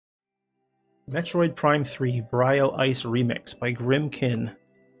Metroid Prime 3 Bryyo Ice Remix by Grimkin.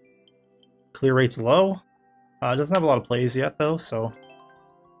 Clear rate's low. It doesn't have a lot of plays yet, though, so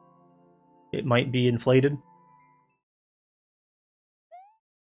it might be inflated.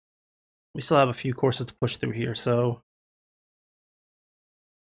 We still have a few courses to push through here, so...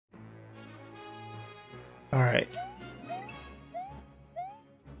 Alright.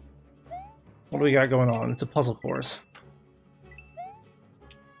 What do we got going on? It's a puzzle course.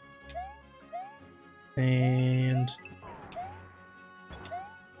 And...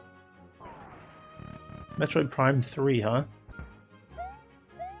 Metroid Prime 3, huh?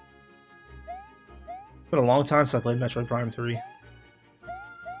 It's been a long time since I played Metroid Prime 3.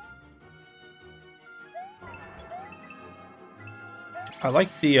 I like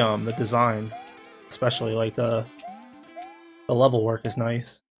the design, especially like the level work is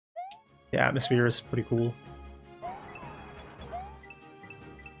nice. The atmosphere is pretty cool.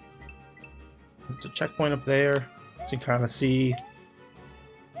 There's a checkpoint up there, so you kind of see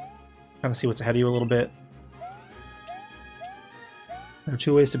what's ahead of you a little bit. There are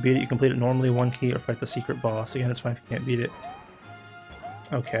 2 ways to beat it. You complete it normally, 1 key, or fight the secret boss. Again, it's fine if you can't beat it.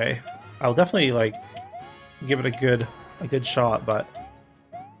 Okay, I'll definitely like give it a good shot, but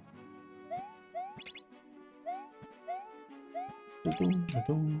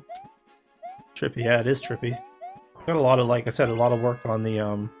trippy. Yeah, it is trippy. Got a lot of, like I said, a lot of work on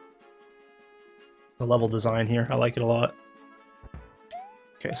the level design here. I like it a lot.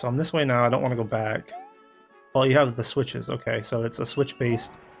 Okay, so I'm this way now. I don't want to go back. Well, you have the switches. Okay, so it's a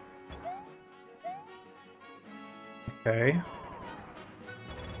switch-based. Okay.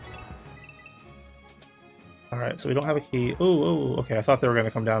 Alright, so we don't have a key. Ooh, okay, I thought they were going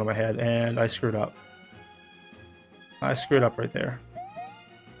to come down on my head, and I screwed up. I screwed up right there.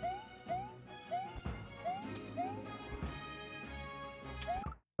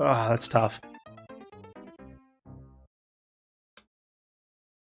 Ah, that's tough.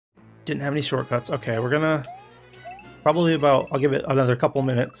 Didn't have any shortcuts. Okay, we're gonna... Probably about... I'll give it another couple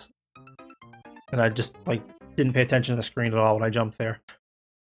minutes. And I just, like, didn't pay attention to the screen at all when I jumped there.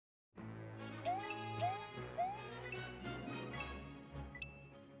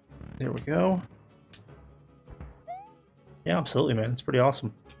 There we go. Yeah, absolutely, man. It's pretty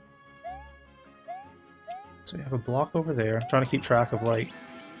awesome. So we have a block over there. I'm trying to keep track of, like,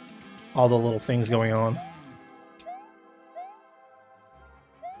 all the little things going on.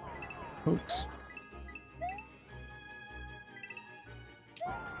 Oops.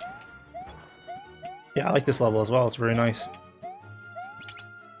 Yeah, I like this level as well. It's very nice.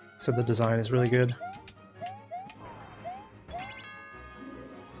 So the design is really good.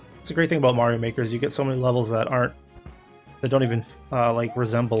 It's a great thing about Mario Maker is you get so many levels that don't even like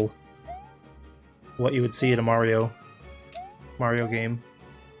resemble what you would see in a Mario game.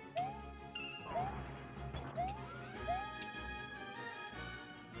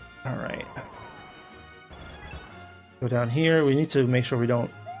 Alright. Go down here. We need to make sure we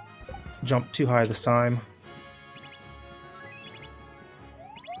don't jump too high this time.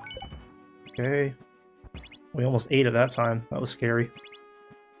 Okay. We almost ate it that time. That was scary.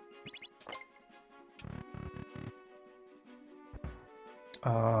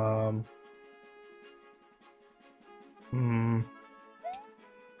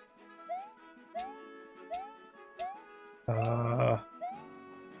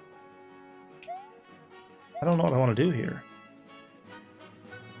 I don't know what I want to do here.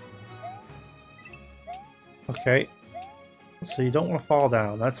 Okay. So you don't want to fall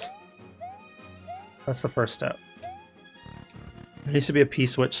down. That's the first step. There needs to be a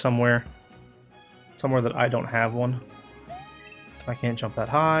P-switch somewhere. Somewhere that I don't have one. I can't jump that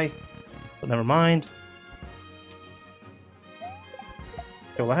high, but never mind.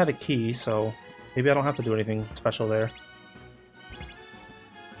 Okay, well I had a key, so maybe I don't have to do anything special there.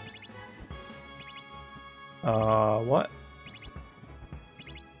 What?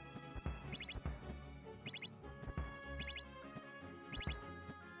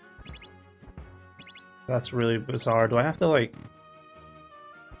 That's really bizarre. Do I have to, like...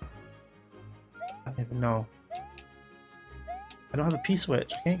 I don't even know. I don't have a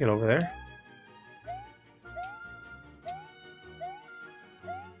P-switch. I can't get over there.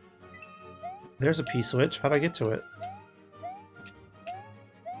 There's a P-switch. How'd I get to it?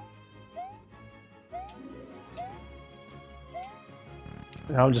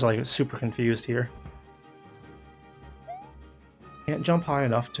 Now I'm just, like, super confused here. Can't jump high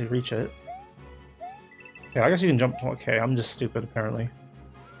enough to reach it. Okay, I guess you can jump... Okay, I'm just stupid, apparently.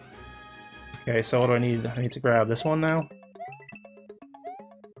 Okay, so what do I need? I need to grab this one now.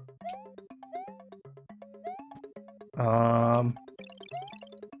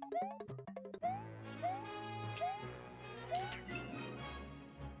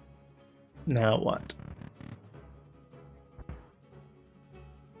 Now what?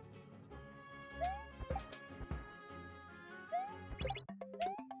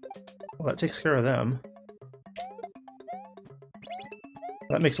 Well, that takes care of them.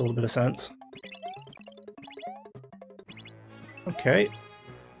 That makes a little bit of sense. Okay.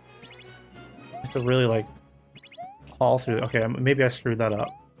 I have to really, like, haul through. Okay, maybe I screwed that up.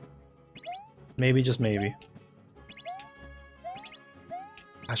 Maybe, just maybe.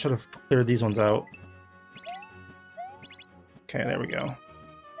 I should have cleared these ones out. Okay, there we go.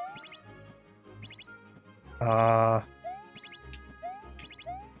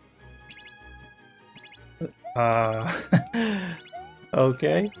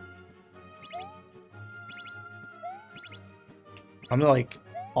 Okay. I'm, like,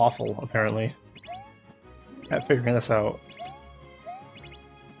 awful, apparently, at figuring this out.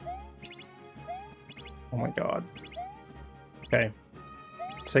 Oh my god. Okay.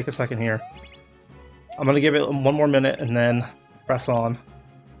 Let's take a second here. I'm gonna give it 1 more minute and then press on.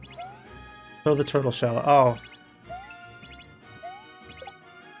 Throw the turtle shell. Oh.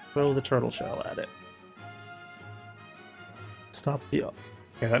 Throw the turtle shell at it. Stop the...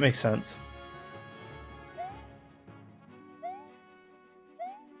 Okay, that makes sense.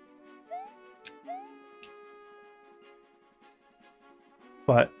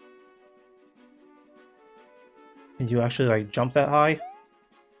 But... Can you actually, like, jump that high?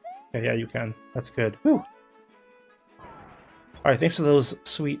 Okay, yeah, you can. That's good. Whew! Alright, thanks for those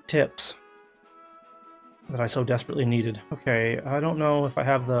sweet tips that I so desperately needed. Okay, I don't know if I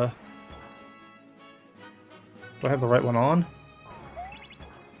have the... Do I have the right one on?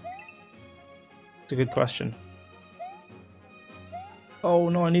 It's a good question. Oh,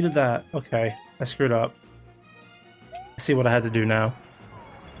 no, I needed that. Okay, I screwed up. I see what I had to do now.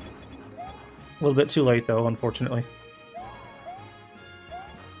 A little bit too late, though, unfortunately.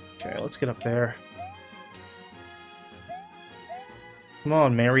 Okay, let's get up there. Come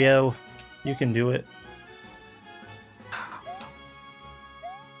on, Mario. You can do it.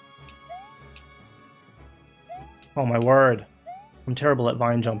 Oh my word. I'm terrible at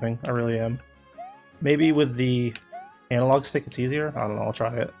vine jumping. I really am. Maybe with the analog stick it's easier? I don't know, I'll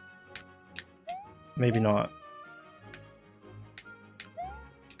try it. Maybe not.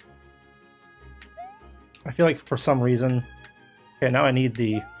 I feel like for some reason... Okay, now I need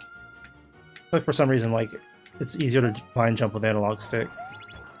the... I feel like for some reason, like, it's easier to vine jump with analog stick.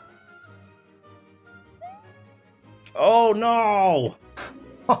 Oh no!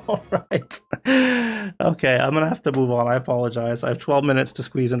 Alright. Okay, I'm gonna have to move on. I apologize. I have 12 minutes to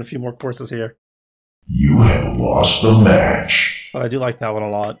squeeze in a few more courses here. You have lost the match. But I do like that one a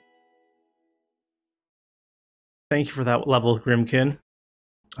lot. Thank you for that level, Grimkin.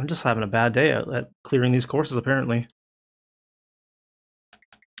 I'm just having a bad day at clearing these courses, apparently.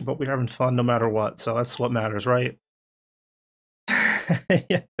 But we're having fun no matter what, so that's what matters, right?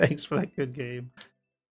 Yeah, thanks for that good game.